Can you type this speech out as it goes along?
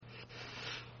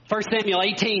1 Samuel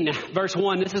 18, verse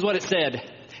 1, this is what it said.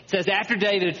 It says, after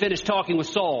David had finished talking with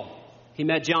Saul, he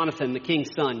met Jonathan, the king's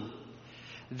son.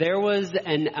 There was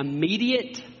an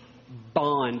immediate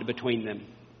bond between them,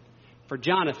 for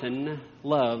Jonathan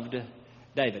loved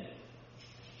David.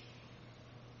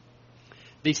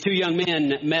 These two young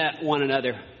men met one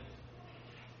another,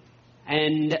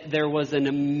 and there was an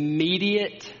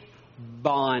immediate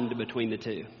bond between the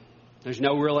two. There's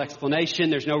no real explanation.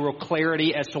 There's no real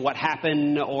clarity as to what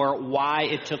happened or why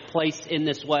it took place in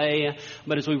this way.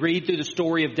 But as we read through the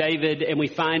story of David and we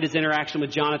find his interaction with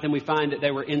Jonathan, we find that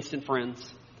they were instant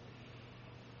friends.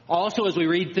 Also, as we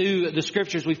read through the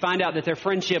scriptures, we find out that their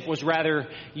friendship was rather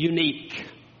unique.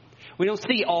 We don't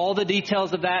see all the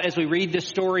details of that as we read this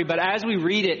story, but as we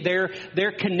read it,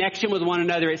 their connection with one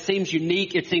another, it seems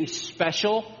unique, it seems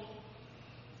special.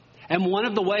 And one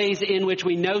of the ways in which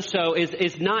we know so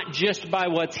is not just by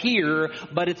what's here,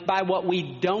 but it's by what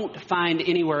we don't find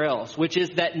anywhere else, which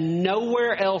is that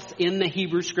nowhere else in the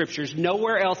Hebrew Scriptures,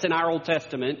 nowhere else in our Old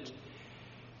Testament,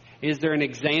 is there an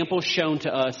example shown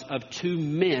to us of two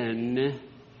men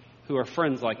who are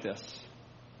friends like this.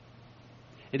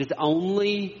 It is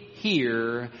only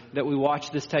here that we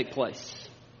watch this take place.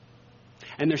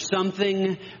 And there's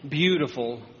something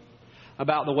beautiful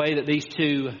about the way that these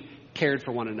two cared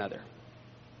for one another.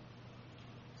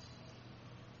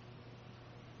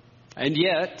 And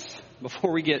yet,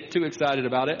 before we get too excited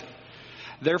about it,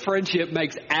 their friendship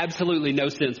makes absolutely no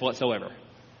sense whatsoever.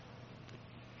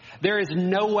 There is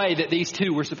no way that these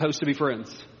two were supposed to be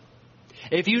friends.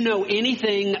 If you know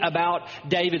anything about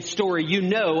David's story, you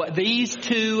know these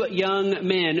two young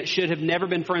men should have never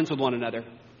been friends with one another.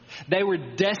 They were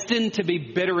destined to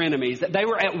be bitter enemies. They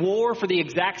were at war for the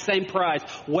exact same prize,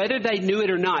 whether they knew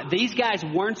it or not. These guys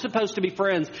weren't supposed to be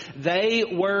friends. They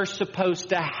were supposed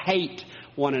to hate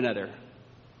one another.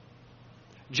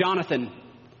 Jonathan,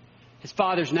 his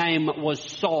father's name was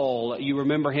Saul. You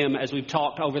remember him as we've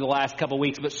talked over the last couple of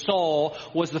weeks. But Saul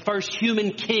was the first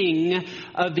human king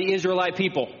of the Israelite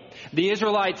people. The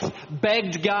Israelites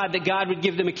begged God that God would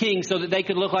give them a king so that they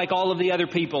could look like all of the other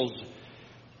peoples.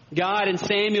 God and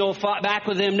Samuel fought back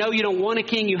with them. No, you don't want a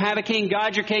king. You have a king.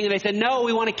 God's your king. And they said, no,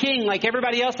 we want a king like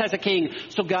everybody else has a king.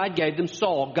 So God gave them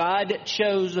Saul. God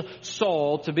chose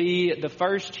Saul to be the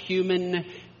first human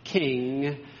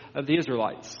king of the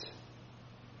Israelites.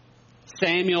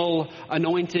 Samuel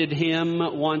anointed him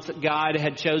once God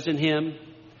had chosen him,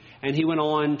 and he went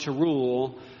on to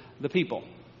rule the people.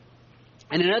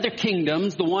 And in other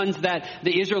kingdoms, the ones that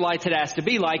the Israelites had asked to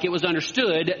be like, it was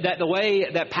understood that the way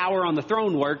that power on the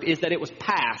throne worked is that it was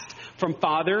passed from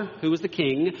father, who was the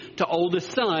king, to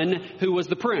oldest son, who was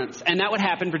the prince. And that would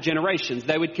happen for generations.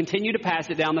 They would continue to pass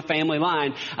it down the family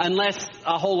line unless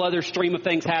a whole other stream of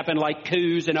things happened, like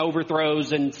coups and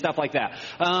overthrows and stuff like that.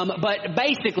 But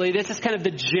basically, this is kind of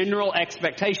the general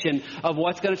expectation of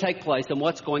what's going to take place and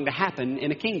what's going to happen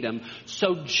in a kingdom.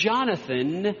 So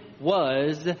Jonathan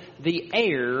was the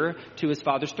heir to his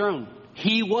father's throne.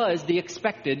 He was the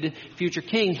expected future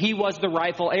king. He was the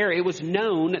rightful heir. It was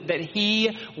known that he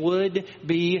would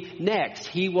be next.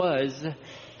 He was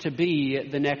to be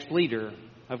the next leader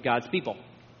of God's people.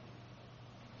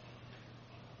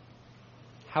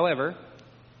 However,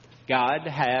 God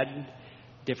had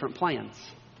different plans.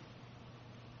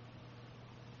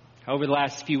 Over the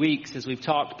last few weeks, as we've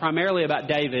talked primarily about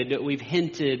David, we've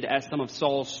hinted at some of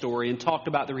Saul's story and talked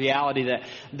about the reality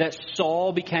that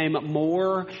Saul became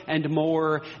more and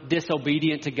more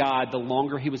disobedient to God the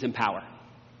longer he was in power.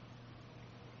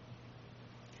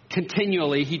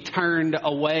 Continually, he turned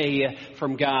away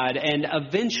from God, and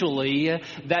eventually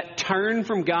that turn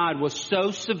from God was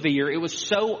so severe, it was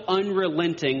so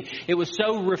unrelenting, it was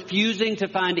so refusing to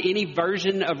find any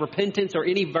version of repentance or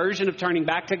any version of turning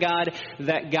back to God,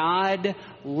 that God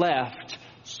left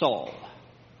Saul.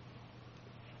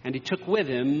 And he took with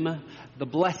him the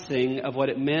blessing of what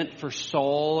it meant for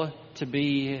Saul to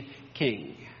be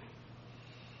king.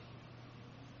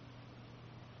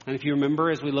 And if you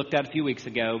remember, as we looked at a few weeks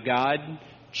ago, God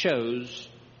chose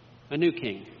a new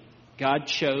king. God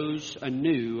chose a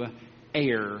new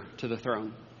heir to the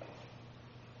throne.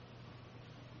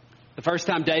 The first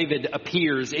time David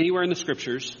appears anywhere in the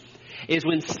Scriptures is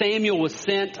when Samuel was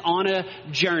sent on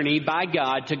a journey by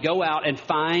God to go out and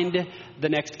find the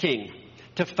next king,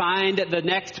 to find the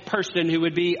next person who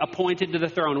would be appointed to the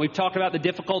throne. We've talked about the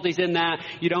difficulties in that.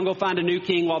 You don't go find a new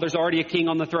king while there's already a king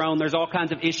on the throne. There's all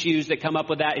kinds of issues that come up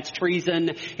with that. It's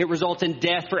treason. It results in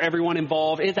death for everyone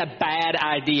involved. It's a bad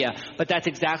idea. But that's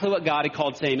exactly what God had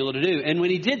called Samuel to do. And when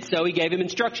he did so, he gave him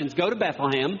instructions. Go to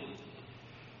Bethlehem.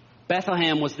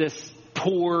 Bethlehem was this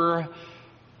poor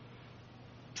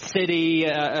city,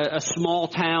 a small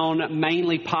town,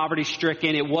 mainly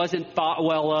poverty-stricken. It wasn't thought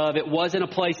well of. It wasn't a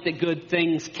place that good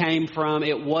things came from.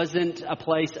 It wasn't a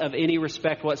place of any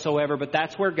respect whatsoever. But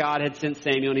that's where God had sent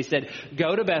Samuel. And he said,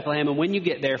 go to Bethlehem, and when you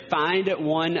get there, find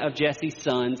one of Jesse's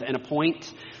sons and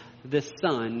appoint this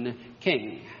son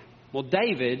king. Well,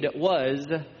 David was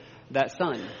that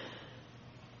son.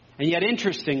 And yet,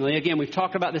 interestingly, again, we've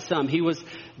talked about this some. He was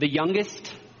the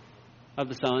youngest of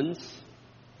the sons.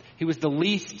 He was the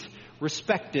least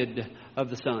respected of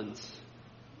the sons.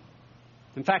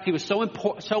 In fact, he was so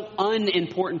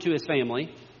unimportant to his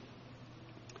family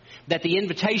that the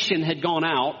invitation had gone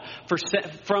out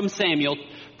from Samuel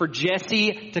for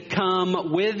Jesse to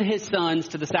come with his sons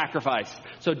to the sacrifice.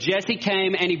 So Jesse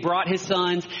came and he brought his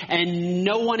sons, and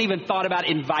no one even thought about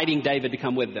inviting David to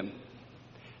come with them.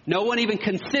 No one even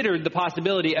considered the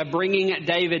possibility of bringing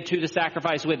David to the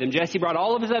sacrifice with him. Jesse brought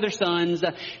all of his other sons.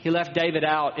 He left David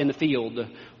out in the field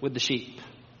with the sheep.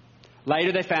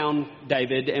 Later they found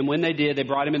David, and when they did, they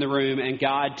brought him in the room, and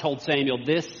God told Samuel,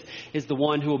 this is the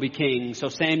one who will be king. So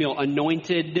Samuel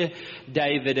anointed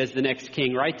David as the next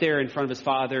king right there in front of his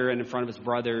father and in front of his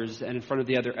brothers and in front of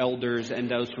the other elders and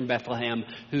those from Bethlehem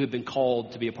who had been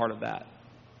called to be a part of that.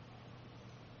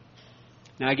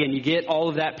 Now, again, you get all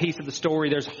of that piece of the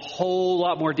story. There's a whole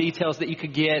lot more details that you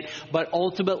could get, but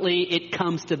ultimately it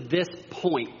comes to this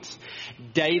point.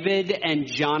 David and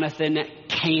Jonathan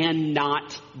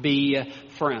cannot be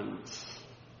friends.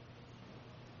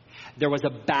 There was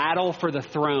a battle for the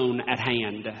throne at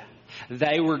hand.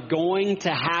 They were going to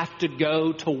have to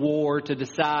go to war to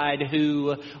decide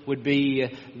who would be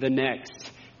the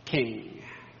next king.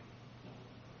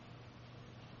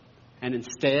 And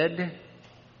instead,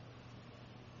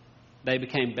 they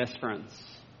became best friends.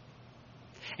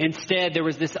 Instead, there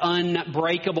was this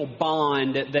unbreakable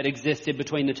bond that existed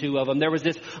between the two of them. There was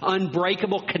this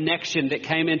unbreakable connection that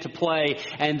came into play,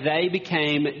 and they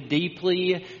became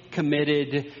deeply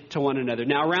committed to one another.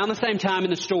 Now, around the same time in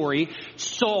the story,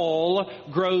 Saul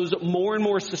grows more and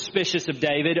more suspicious of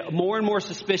David, more and more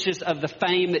suspicious of the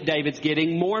fame that David's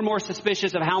getting, more and more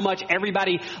suspicious of how much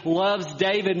everybody loves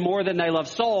David more than they love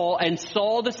Saul, and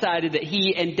Saul decided that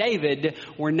he and David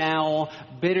were now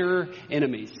bitter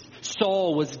enemies.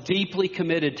 Saul was deeply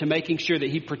committed to making sure that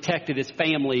he protected his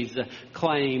family's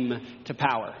claim to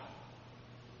power.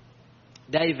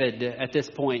 David, at this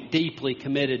point, deeply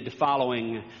committed to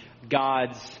following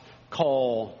God's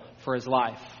call for his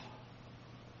life.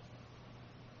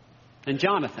 And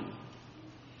Jonathan,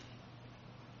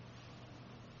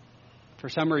 for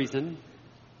some reason,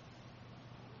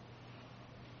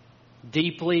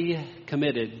 deeply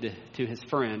committed to his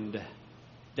friend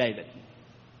David.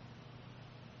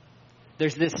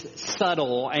 There's this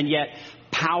subtle and yet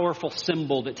powerful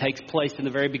symbol that takes place in the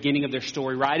very beginning of their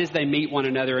story, right as they meet one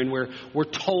another. And we're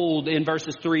told in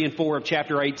verses 3 and 4 of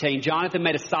chapter 18, Jonathan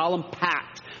made a solemn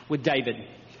pact with David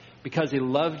because he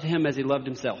loved him as he loved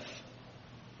himself.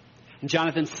 And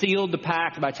Jonathan sealed the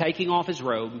pact by taking off his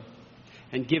robe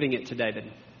and giving it to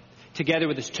David, together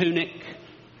with his tunic,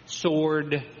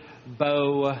 sword,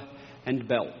 bow, and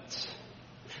belt.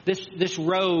 This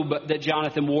robe that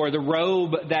Jonathan wore, the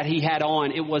robe that he had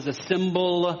on, it was a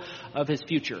symbol of his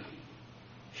future.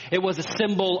 It was a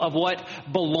symbol of what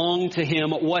belonged to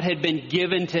him, what had been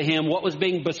given to him, what was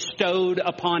being bestowed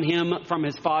upon him from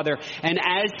his father. And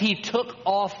as he took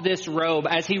off this robe,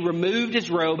 as he removed his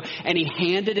robe and he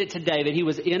handed it to David, he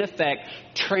was in effect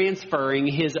transferring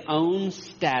his own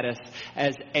status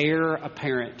as heir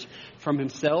apparent from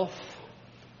himself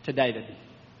to David.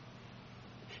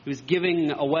 He was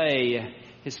giving away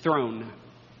his throne.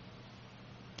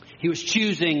 He was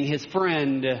choosing his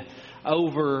friend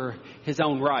over his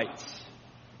own rights.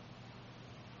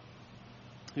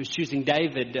 He was choosing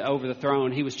David over the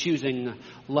throne. He was choosing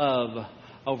love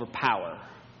over power.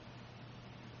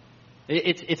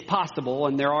 It's possible,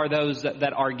 and there are those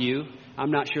that argue,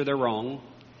 I'm not sure they're wrong,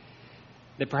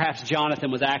 that perhaps Jonathan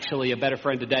was actually a better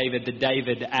friend to David than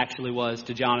David actually was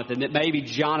to Jonathan. That maybe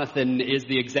Jonathan is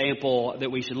the example that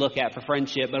we should look at for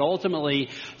friendship. But ultimately,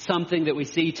 something that we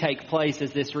see take place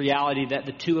is this reality that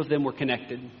the two of them were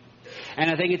connected.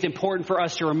 And I think it's important for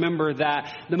us to remember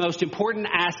that the most important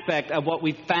aspect of what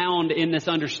we've found in this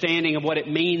understanding of what it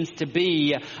means to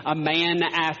be a man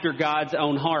after God's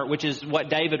own heart, which is what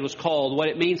David was called, what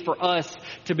it means for us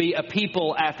to be a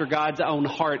people after God's own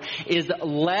heart, is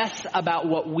less about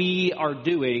what we are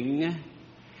doing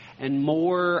and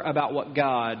more about what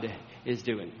God is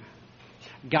doing.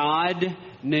 God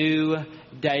knew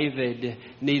David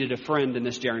needed a friend in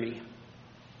this journey.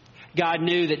 God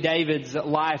knew that David's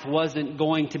life wasn't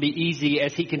going to be easy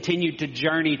as he continued to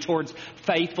journey towards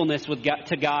faithfulness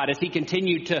to God, as he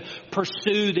continued to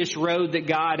pursue this road that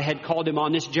God had called him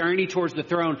on, this journey towards the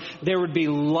throne. There would be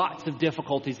lots of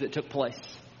difficulties that took place.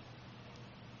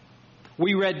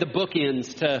 We read the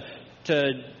bookends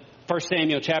to 1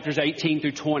 Samuel chapters 18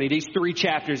 through 20, these 3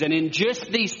 chapters. And in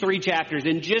just these 3 chapters,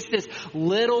 in just this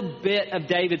little bit of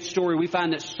David's story, we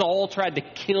find that Saul tried to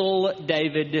kill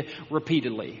David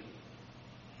repeatedly.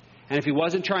 And if he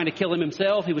wasn't trying to kill him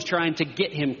himself, he was trying to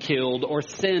get him killed or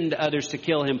send others to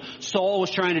kill him. Saul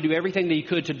was trying to do everything that he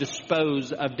could to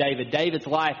dispose of David. David's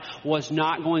life was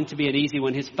not going to be an easy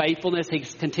one. His faithfulness,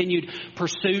 his continued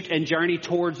pursuit and journey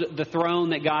towards the throne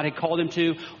that God had called him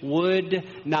to would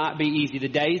not be easy. The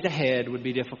days ahead would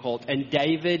be difficult. And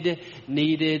David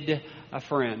needed a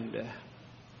friend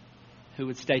who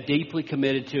would stay deeply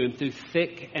committed to him through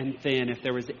thick and thin if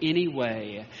there was any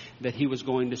way that he was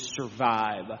going to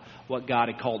survive what God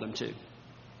had called him to.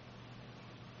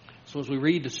 So as we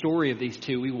read the story of these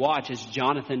two, we watch as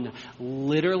Jonathan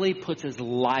literally puts his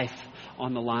life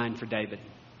on the line for David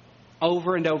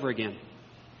over and over again.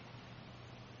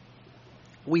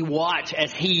 We watch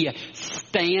as he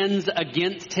stands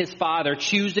against his father,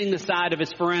 choosing the side of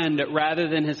his friend rather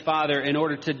than his father in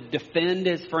order to defend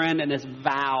his friend and this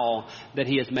vow that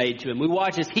he has made to him. We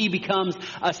watch as he becomes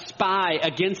a spy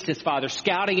against his father,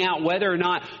 scouting out whether or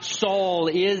not Saul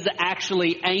is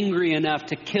actually angry enough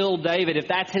to kill David, if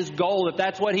that's his goal, if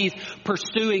that's what he's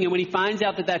pursuing. And when he finds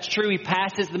out that that's true, he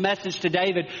passes the message to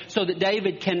David so that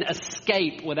David can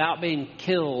escape without being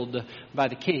killed by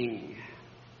the king.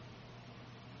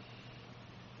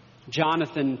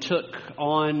 Jonathan took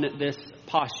on this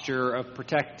posture of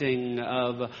protecting,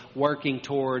 of working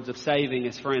towards, of saving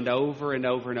his friend over and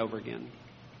over and over again.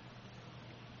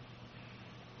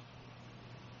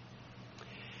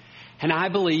 And I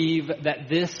believe that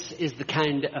this is the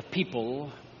kind of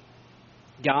people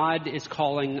God is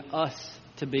calling us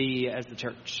to be as the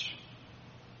church.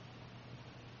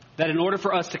 That in order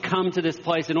for us to come to this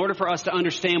place, in order for us to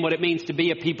understand what it means to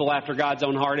be a people after God's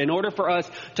own heart, in order for us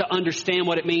to understand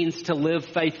what it means to live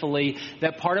faithfully,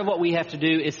 that part of what we have to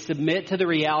do is submit to the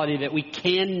reality that we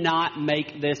cannot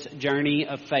make this journey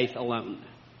of faith alone.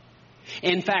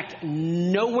 In fact,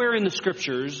 nowhere in the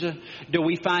Scriptures do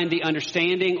we find the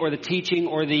understanding or the teaching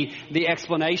or the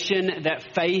explanation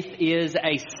that faith is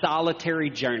a solitary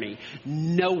journey.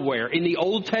 Nowhere. In the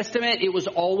Old Testament, it was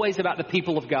always about the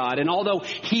people of God. And although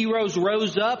heroes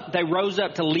rose up, they rose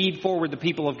up to lead forward the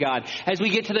people of God. As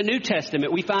we get to the New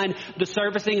Testament, we find the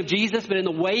servicing of Jesus, but in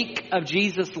the wake of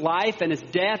Jesus' life and his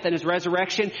death and his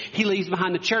resurrection, he leaves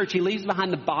behind the church. He leaves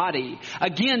behind the body.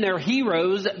 Again, there are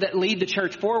heroes that lead the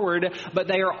church forward, but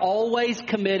they are always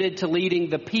committed to leading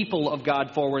the people of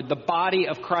God forward, the body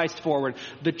of Christ forward,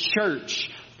 the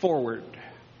church forward.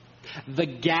 The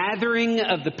gathering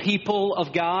of the people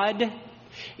of God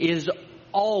is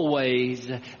always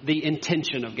the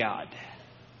intention of God.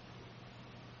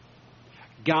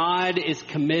 God is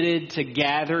committed to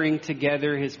gathering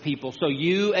together his people. So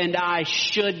you and I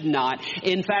should not,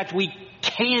 in fact, we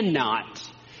cannot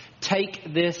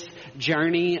take this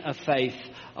journey of faith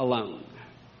alone.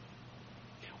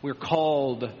 We're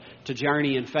called to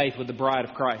journey in faith with the bride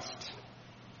of Christ,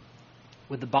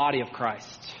 with the body of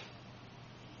Christ,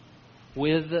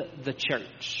 with the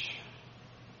church.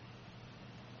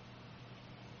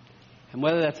 And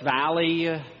whether that's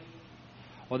Valley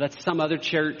or that's some other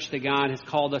church that God has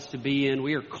called us to be in,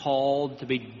 we are called to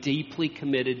be deeply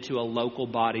committed to a local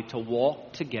body, to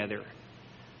walk together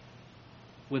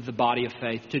with the body of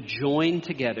faith, to join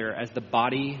together as the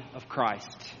body of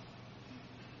Christ,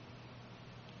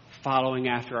 following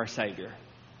after our Savior.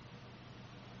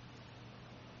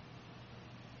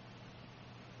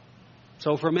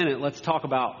 So for a minute, let's talk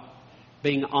about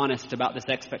being honest about this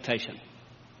expectation.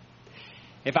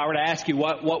 If I were to ask you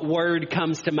what word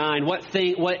comes to mind,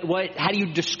 how do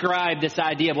you describe this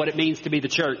idea of what it means to be the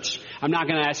church? I'm not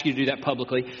going to ask you to do that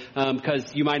publicly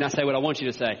because you might not say what I want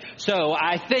you to say. So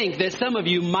I think that some of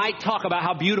you might talk about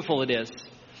how beautiful it is,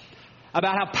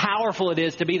 about how powerful it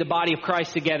is to be the body of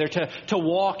Christ together, to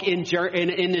walk in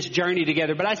this journey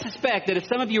together. But I suspect that if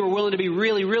some of you are willing to be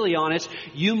really, really honest,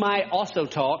 you might also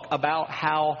talk about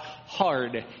how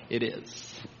hard it is.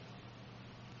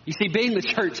 You see, being the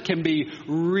church can be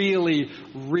really,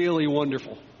 really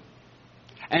wonderful.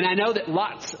 And I know that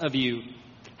lots of you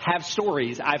have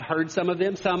stories. I've heard some of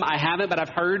them, some I haven't, but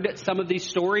I've heard some of these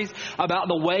stories about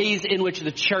the ways in which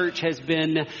the church has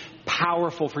been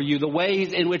powerful for you, the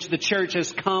ways in which the church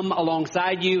has come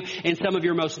alongside you in some of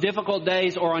your most difficult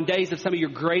days or on days of some of your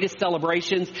greatest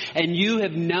celebrations, and you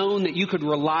have known that you could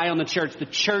rely on the church. The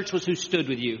church was who stood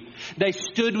with you. They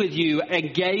stood with you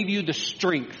and gave you the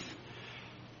strength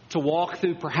to walk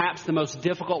through perhaps the most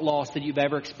difficult loss that you've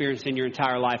ever experienced in your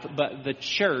entire life. But the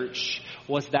church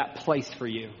was that place for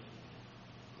you.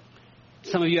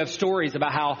 Some of you have stories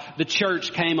about how the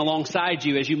church came alongside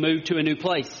you as you moved to a new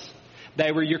place.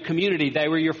 They were your community. They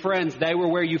were your friends. They were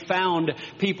where you found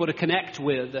people to connect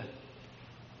with.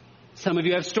 Some of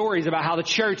you have stories about how the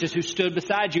church is who stood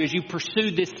beside you as you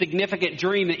pursued this significant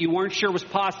dream that you weren't sure was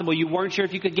possible. You weren't sure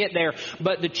if you could get there,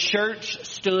 but the church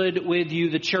stood with you.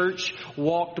 The church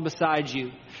walked beside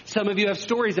you. Some of you have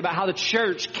stories about how the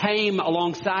church came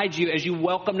alongside you as you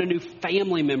welcomed a new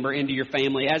family member into your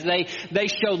family, as they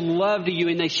showed love to you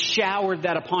and they showered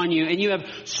that upon you. And you have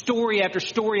story after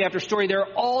story after story. There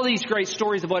are all these great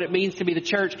stories of what it means to be the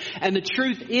church. And the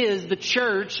truth is, the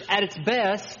church at its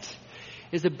best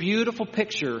is a beautiful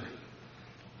picture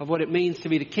of what it means to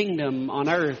be the kingdom on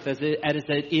earth as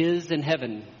it is in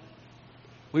heaven.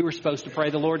 We were supposed to pray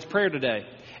the Lord's Prayer today.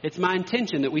 It's my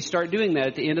intention that we start doing that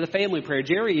at the end of the family prayer.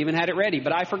 Jerry even had it ready,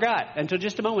 but I forgot until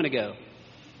just a moment ago.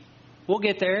 We'll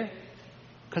get there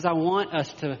because I want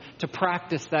us to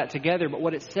practice that together. But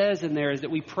what it says in there is that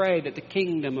we pray that the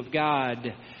kingdom of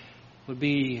God would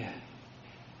be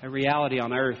a reality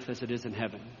on earth as it is in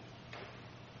heaven.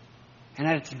 And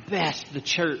at its best, the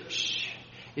church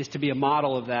is to be a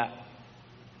model of that,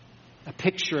 a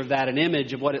picture of that, an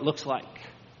image of what it looks like.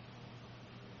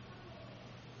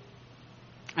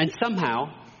 And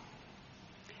somehow,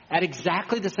 at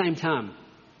exactly the same time,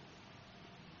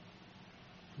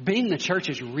 being the church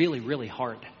is really, really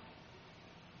hard.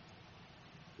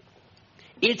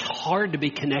 It's hard to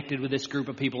be connected with this group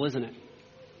of people, isn't it?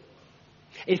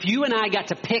 If you and I got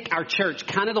to pick our church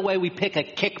kind of the way we pick a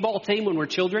kickball team when we're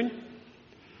children,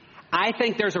 I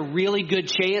think there's a really good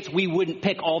chance we wouldn't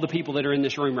pick all the people that are in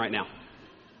this room right now.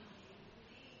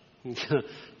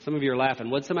 Some of you are laughing.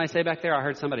 What did somebody say back there? I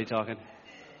heard somebody talking.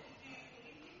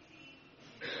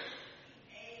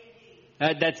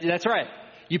 That's right.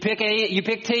 You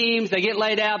pick teams, they get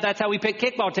laid out. That's how we pick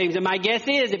kickball teams. And my guess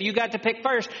is if you got to pick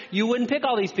first, you wouldn't pick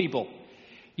all these people.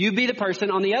 You'd be the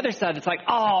person on the other side that's like,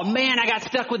 oh man, I got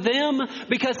stuck with them.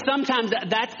 Because sometimes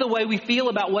that's the way we feel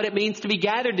about what it means to be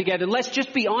gathered together. Let's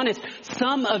just be honest.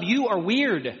 Some of you are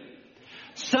weird.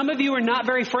 Some of you are not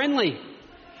very friendly.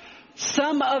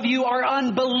 Some of you are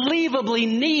unbelievably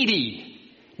needy.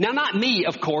 Now, not me,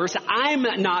 of course. I'm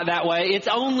not that way. It's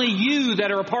only you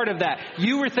that are a part of that.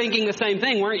 You were thinking the same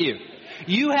thing, weren't you?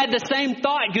 You had the same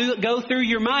thought go through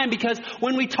your mind because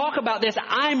when we talk about this,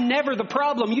 I'm never the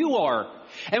problem, you are.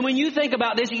 And when you think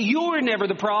about this, you're never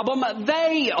the problem,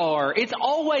 they are. It's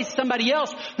always somebody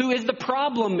else who is the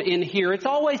problem in here. It's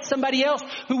always somebody else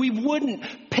who we wouldn't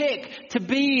pick to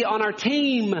be on our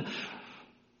team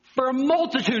for a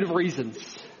multitude of reasons.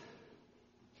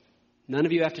 None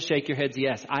of you have to shake your heads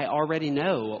yes. I already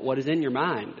know what is in your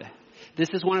mind. This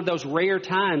is one of those rare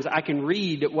times I can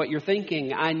read what you're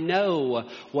thinking. I know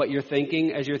what you're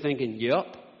thinking as you're thinking,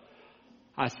 yep.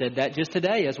 I said that just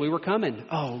today as we were coming.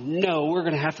 Oh no, we're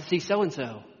going to have to see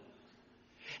so-and-so.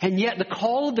 And yet the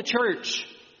call of the church,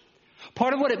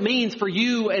 part of what it means for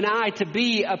you and I to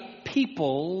be a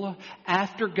people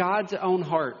after God's own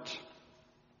heart,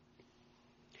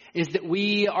 is that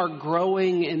we are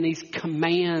growing in these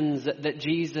commands that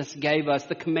Jesus gave us.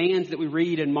 The commands that we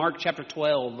read in Mark chapter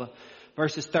 12,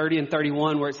 verses 30 and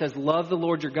 31, where it says, love the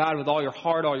Lord your God with all your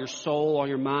heart, all your soul, all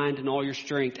your mind, and all your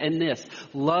strength. And this,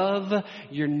 love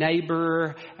your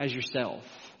neighbor as yourself.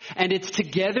 And it's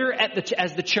together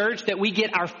as the church that we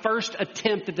get our first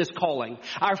attempt at this calling.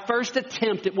 Our first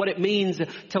attempt at what it means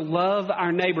to love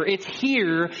our neighbor. It's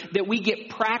here that we get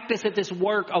practice at this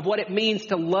work of what it means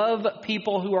to love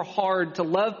people who are hard, to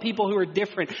love people who are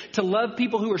different, to love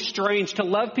people who are strange, to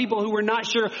love people who we're not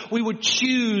sure we would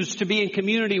choose to be in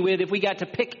community with if we got to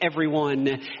pick everyone.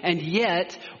 And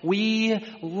yet we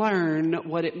learn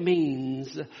what it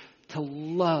means to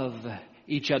love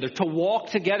each other, to walk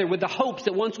together with the hopes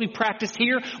that once we practice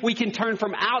here, we can turn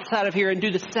from outside of here and do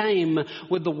the same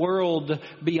with the world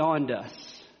beyond us.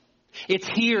 It's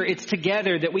here, it's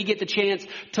together that we get the chance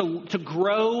to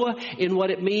grow in what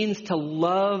it means to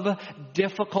love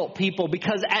difficult people,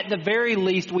 because at the very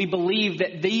least we believe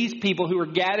that these people who are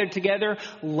gathered together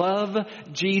love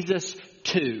Jesus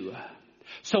too.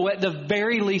 So at the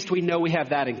very least we know we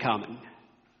have that in common.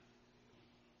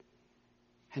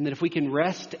 And that if we can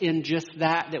rest in just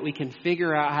that we can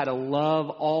figure out how to love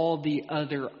all the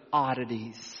other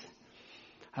oddities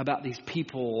about these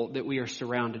people that we are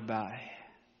surrounded by.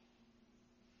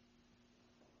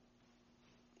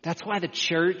 That's why the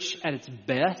church at its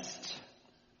best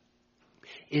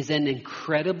is an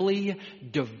incredibly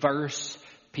diverse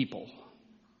people.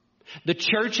 The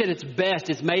church at its best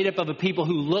is made up of a people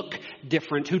who look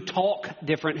different, who talk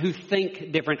different, who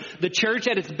think different. The church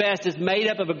at its best is made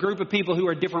up of a group of people who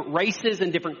are different races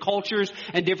and different cultures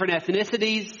and different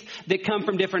ethnicities, that come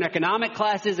from different economic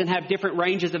classes and have different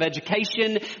ranges of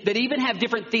education, that even have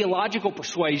different theological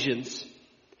persuasions.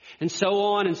 And so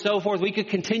on and so forth. We could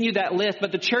continue that list.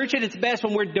 But the church at its best,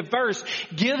 when we're diverse,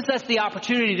 gives us the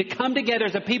opportunity to come together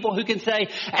as a people who can say,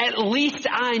 at least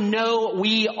I know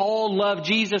we all love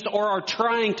Jesus or are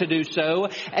trying to do so.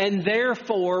 And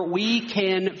therefore, we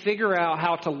can figure out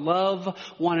how to love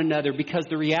one another. Because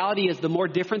the reality is, the more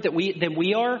different than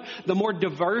we are, the more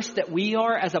diverse that we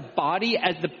are as a body,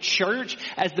 as the church,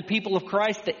 as the people of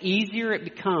Christ, the easier it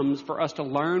becomes for us to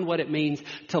learn what it means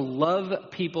to love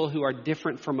people who are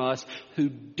different from us, who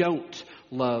don't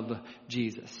love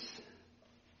Jesus.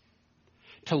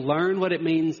 To learn what it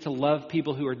means to love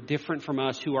people who are different from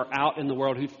us, who are out in the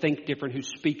world, who think different, who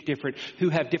speak different, who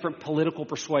have different political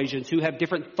persuasions, who have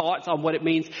different thoughts on what it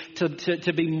means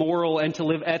to be moral and to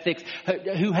live ethics,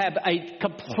 who have a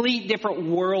complete different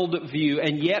worldview.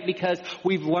 And yet, because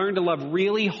we've learned to love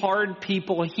really hard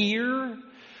people here,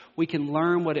 we can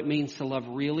learn what it means to love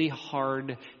really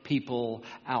hard people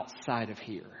outside of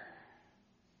here.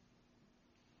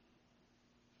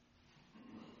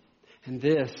 And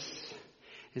this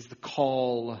is the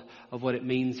call of what it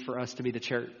means for us to be the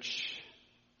church.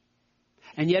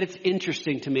 And yet it's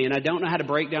interesting to me, and I don't know how to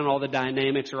break down all the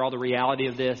dynamics or all the reality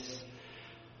of this.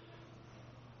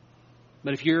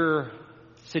 But if your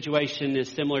situation is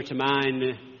similar to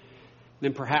mine,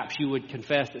 then perhaps you would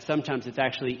confess that sometimes it's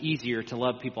actually easier to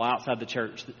love people outside the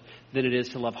church than it is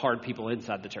to love hard people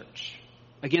inside the church.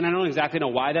 Again, I don't exactly know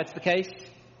why that's the case.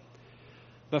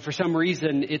 But for some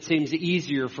reason, it seems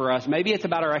easier for us. Maybe it's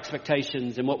about our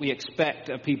expectations and what we expect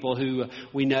of people who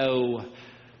we know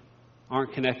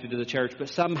aren't connected to the church. But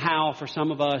somehow, for some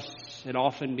of us, it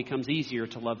often becomes easier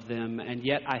to love them. And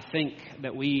yet, I think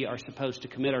that we are supposed to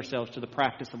commit ourselves to the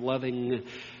practice of loving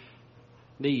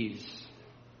these.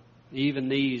 Even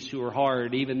these who are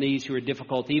hard, even these who are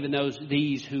difficult, even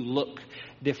these who look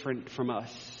different from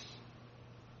us.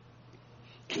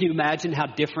 Can you imagine how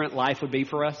different life would be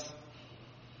for us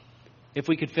if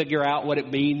we could figure out what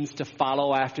it means to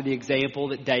follow after the example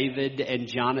that David and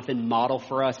Jonathan model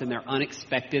for us in their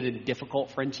unexpected and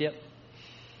difficult friendship?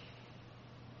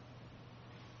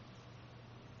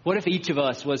 What if each of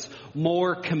us was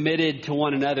more committed to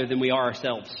one another than we are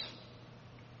ourselves?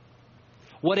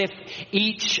 What if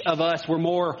each of us were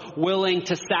more willing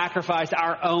to sacrifice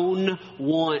our own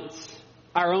wants,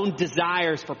 our own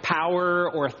desires for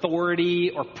power or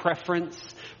authority or preference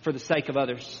for the sake of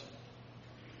others?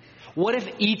 What if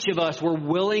each of us were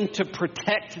willing to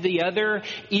protect the other,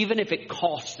 even if it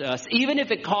costs us, even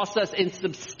if it costs us in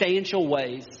substantial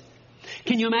ways?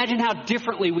 Can you imagine how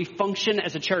differently we function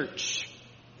as a church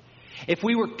if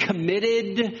we were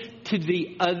committed to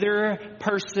the other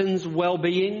person's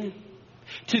well-being,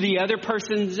 to the other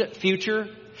person's future,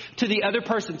 to the other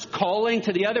person's calling,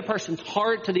 to the other person's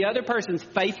heart, to the other person's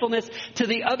faithfulness, to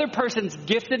the other person's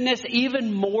giftedness,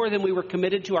 even more than we were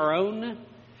committed to our own?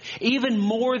 Even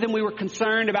more than we were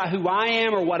concerned about who I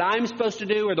am or what I'm supposed to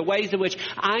do or the ways in which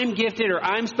I'm gifted or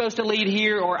I'm supposed to lead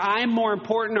here or I'm more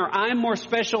important or I'm more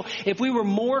special. If we were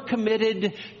more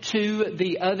committed to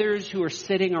the others who are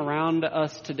sitting around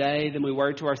us today than we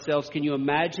were to ourselves, can you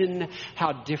imagine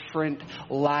how different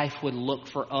life would look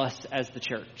for us as the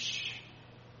church?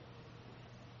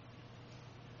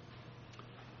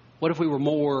 What if we were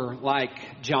more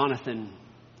like Jonathan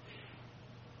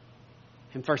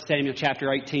in 1 Samuel chapter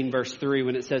 18, verse 3,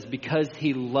 when it says, because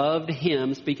he loved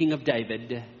him, speaking of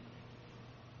David,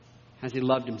 as he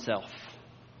loved himself.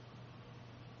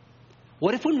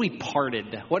 What if when we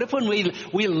parted? What if when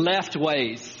we left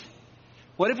ways?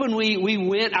 What if when we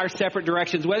went our separate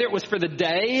directions, whether it was for the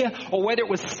day or whether it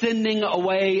was sending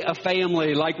away a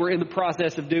family like we're in the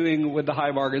process of doing with the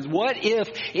high bargains? What if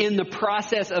in the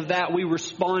process of that we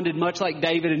responded much like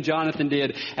David and Jonathan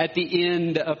did at the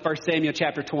end of 1 Samuel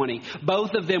chapter 20?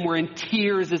 Both of them were in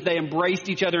tears as they embraced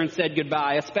each other and said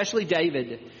goodbye, especially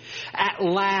David. At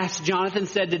last, Jonathan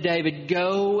said to David,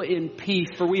 go in peace,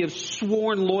 for we have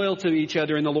sworn loyalty to each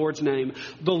other in the Lord's name.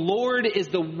 The Lord is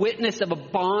the witness of a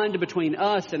bond between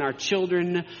us and our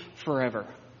children forever.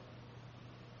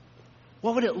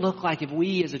 What would it look like if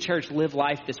we as a church lived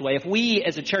life this way? If we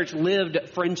as a church lived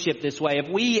friendship this way? If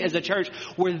we as a church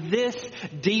were this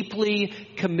deeply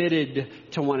committed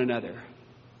to one another?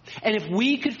 And if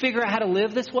we could figure out how to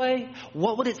live this way,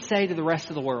 what would it say to the rest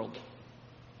of the world?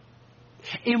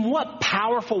 In what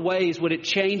powerful ways would it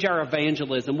change our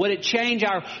evangelism? Would it change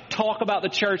our talk about the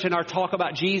church and our talk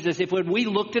about Jesus if we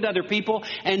looked at other people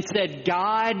and said,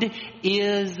 God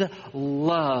is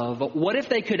love? What if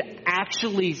they could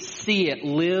actually see it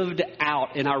lived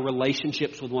out in our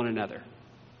relationships with one another?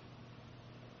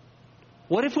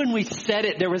 What if when we said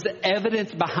it, there was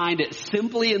evidence behind it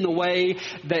simply in the way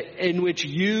that in which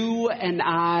you and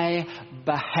I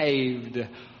behaved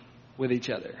with each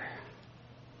other?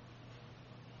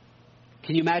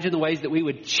 Can you imagine the ways that we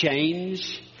would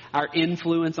change our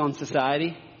influence on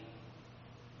society?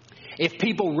 If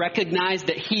people recognized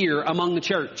that here among the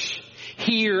church,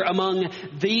 here among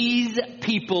these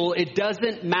people, it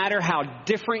doesn't matter how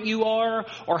different you are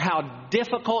or how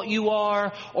difficult you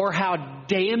are or how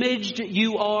damaged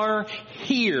you are,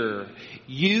 here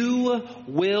you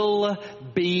will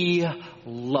be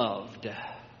loved.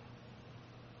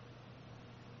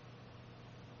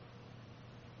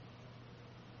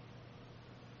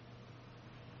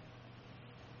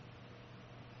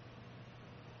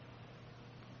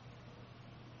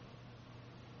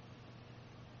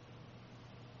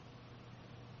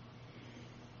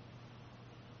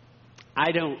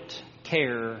 I don't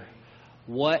care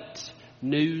what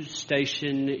news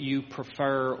station you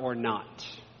prefer or not.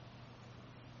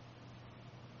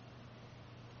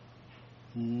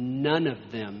 None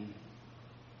of them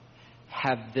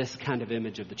have this kind of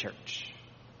image of the church.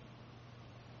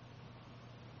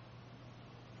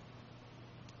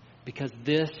 Because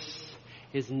this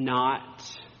is not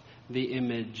the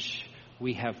image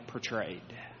we have portrayed.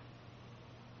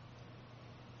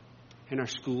 In our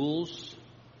schools,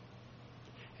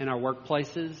 in our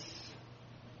workplaces,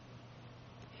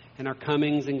 in our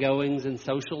comings and goings in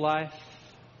social life,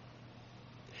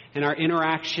 in our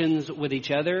interactions with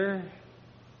each other,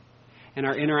 in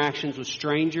our interactions with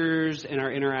strangers, in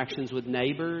our interactions with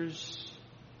neighbors.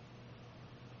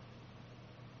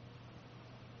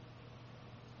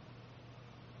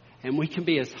 And we can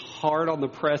be as hard on the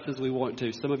press as we want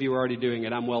to. Some of you are already doing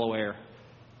it, I'm well aware.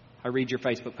 I read your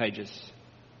Facebook pages.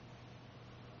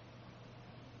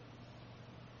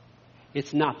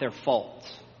 It's not their fault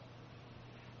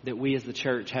that we as the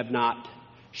church have not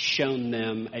shown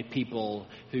them a people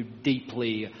who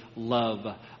deeply love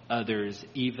others,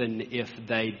 even if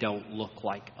they don't look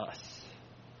like us.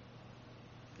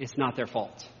 It's not their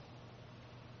fault.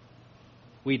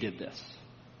 We did this.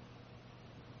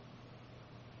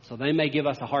 So they may give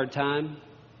us a hard time,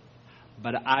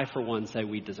 but I, for one, say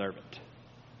we deserve it.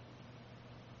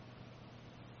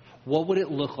 What would it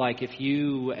look like if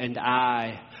you and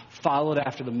I followed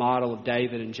after the model of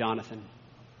David and Jonathan?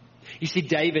 You see,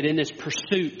 David, in this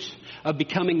pursuit of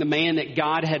becoming the man that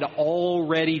God had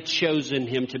already chosen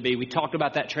him to be. We talked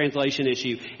about that translation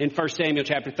issue in 1 Samuel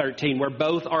chapter 13, where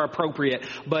both are appropriate,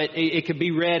 but it could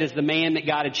be read as the man that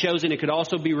God had chosen. It could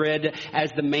also be read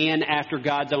as the man after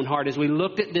God's own heart. As we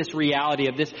looked at this reality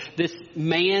of this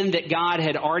man that God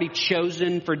had already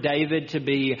chosen for David to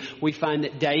be, we find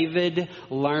that David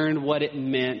learned what it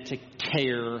meant to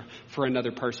care for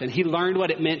another person. He learned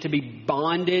what it meant to be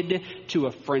bonded to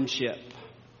a friendship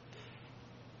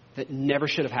that never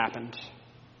should have happened.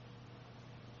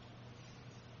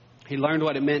 He learned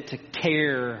what it meant to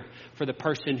care for the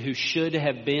person who should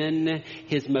have been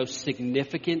his most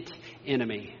significant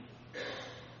enemy.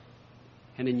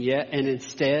 And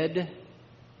instead,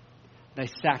 they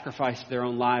sacrificed their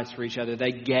own lives for each other.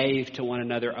 They gave to one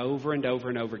another over and over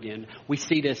and over again. We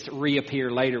see this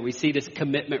reappear later. We see this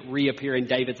commitment reappear in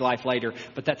David's life later.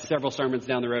 But that's several sermons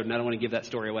down the road, and I don't want to give that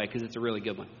story away because it's a really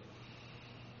good one.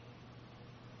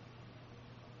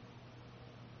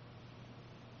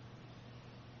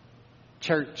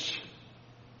 Church,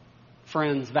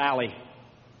 friends, Valley,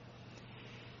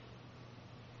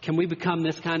 can we become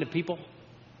this kind of people?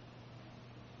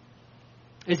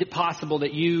 Is it possible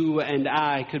that you and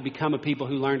I could become a people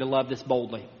who learn to love this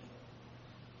boldly?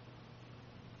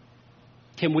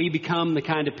 Can we become the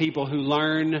kind of people who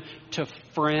learn to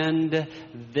friend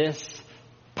this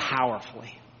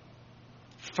powerfully?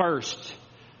 First,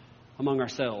 among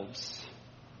ourselves.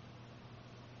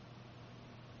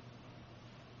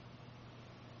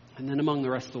 And then among the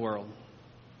rest of the world.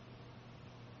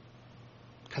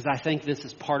 Because I think this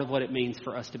is part of what it means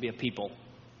for us to be a people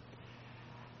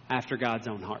after God's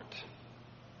own heart.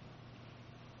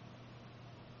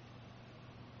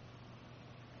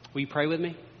 Will you pray with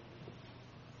me?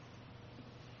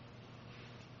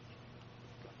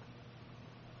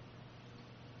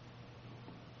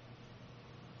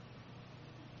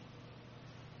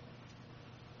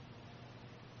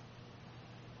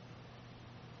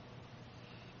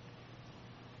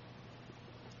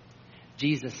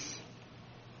 Jesus.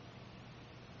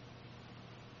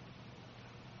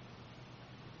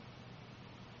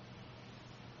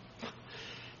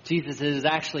 Jesus, it is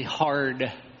actually hard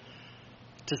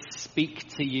to speak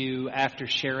to you after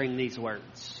sharing these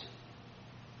words.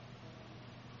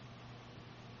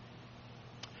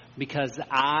 Because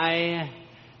I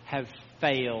have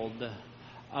failed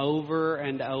over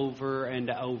and over and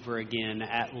over again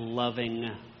at loving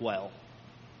well.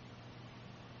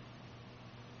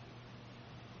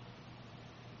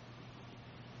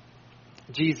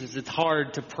 Jesus, it's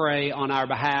hard to pray on our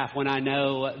behalf when I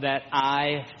know that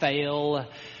I fail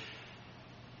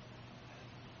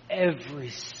every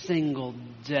single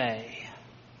day.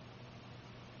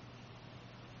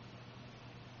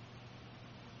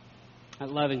 At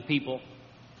loving people.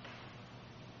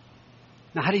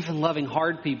 Not even loving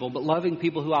hard people, but loving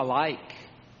people who I like.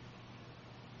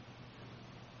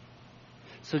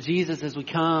 So Jesus, as we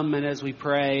come and as we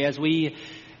pray, as we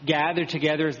gather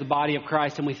together as the body of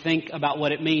Christ and we think about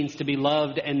what it means to be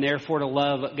loved and therefore to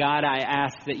love God, I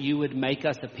ask that you would make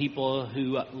us a people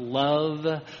who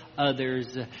love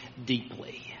others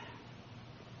deeply.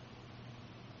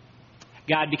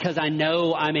 God, because I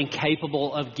know I'm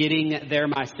incapable of getting there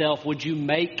myself, would you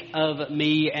make of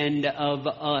me and of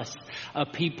us a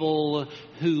people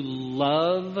who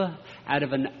love out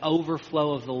of an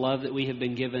overflow of the love that we have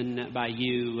been given by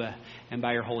you and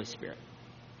by your Holy Spirit?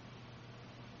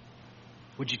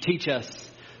 Would you teach us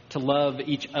to love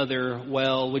each other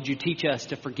well? Would you teach us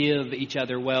to forgive each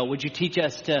other well? Would you teach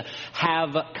us to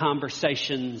have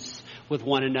conversations with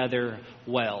one another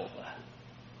well?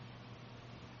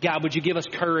 God, would you give us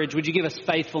courage? Would you give us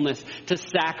faithfulness to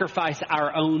sacrifice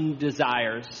our own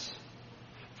desires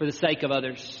for the sake of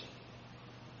others?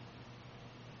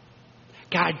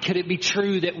 God, could it be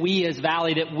true that we as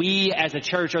Valley, that we as a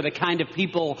church are the kind of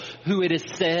people who it is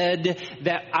said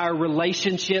that our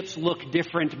relationships look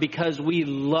different because we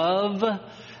love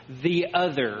the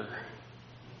other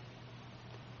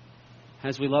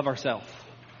as we love ourselves?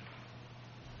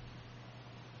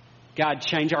 God,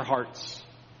 change our hearts.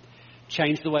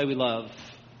 Change the way we love.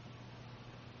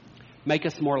 Make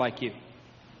us more like you.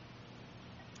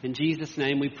 In Jesus'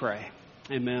 name we pray.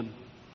 Amen.